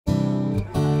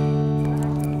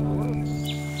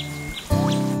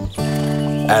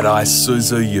At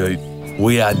Isuzu UTE,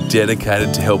 we are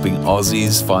dedicated to helping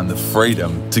Aussies find the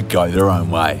freedom to go their own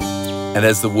way. And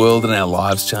as the world and our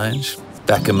lives change,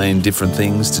 that can mean different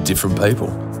things to different people.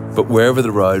 But wherever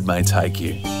the road may take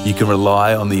you, you can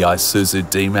rely on the Isuzu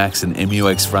D-MAX and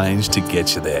MU-X range to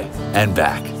get you there and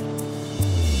back.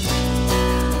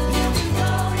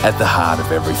 At the heart of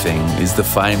everything is the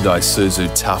famed Isuzu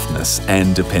toughness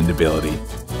and dependability.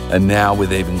 And now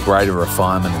with even greater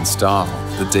refinement and style,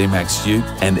 the D-MAX UTE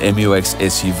and MU-X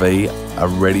SUV are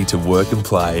ready to work and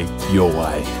play your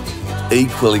way.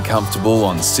 Equally comfortable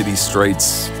on city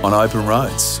streets, on open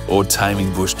roads, or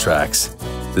taming bush tracks,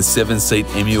 the 7-seat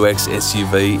MU-X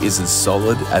SUV is as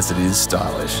solid as it is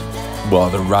stylish, while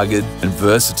the rugged and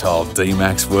versatile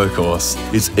D-MAX workhorse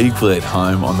is equally at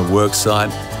home on the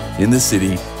worksite, in the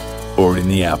city, or in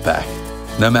the outback.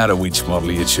 No matter which model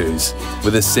you choose,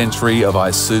 with a century of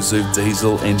Isuzu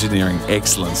diesel engineering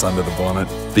excellence under the bonnet,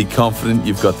 be confident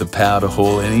you've got the power to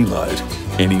haul any load,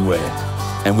 anywhere.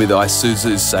 And with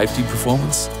Isuzu's safety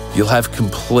performance, you'll have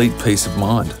complete peace of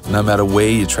mind, no matter where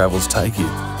your travels take you.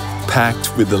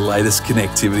 Packed with the latest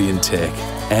connectivity and tech,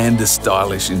 and a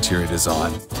stylish interior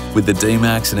design. With the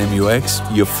D-MAX and MU-X,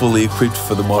 you're fully equipped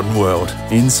for the modern world,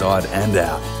 inside and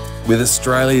out. With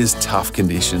Australia's tough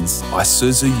conditions,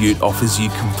 Isuzu UTE offers you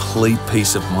complete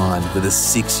peace of mind with a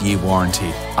 6-year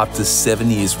warranty, up to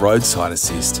 7 years roadside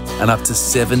assist, and up to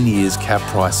 7 years cap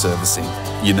price servicing.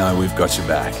 You know we've got your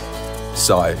back.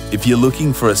 So, if you're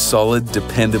looking for a solid,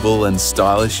 dependable and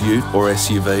stylish UTE or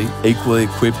SUV, equally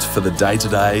equipped for the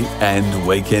day-to-day and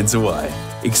weekends away,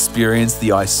 experience the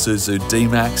Isuzu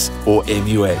D-MAX or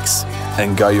MU-X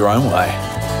and go your own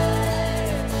way.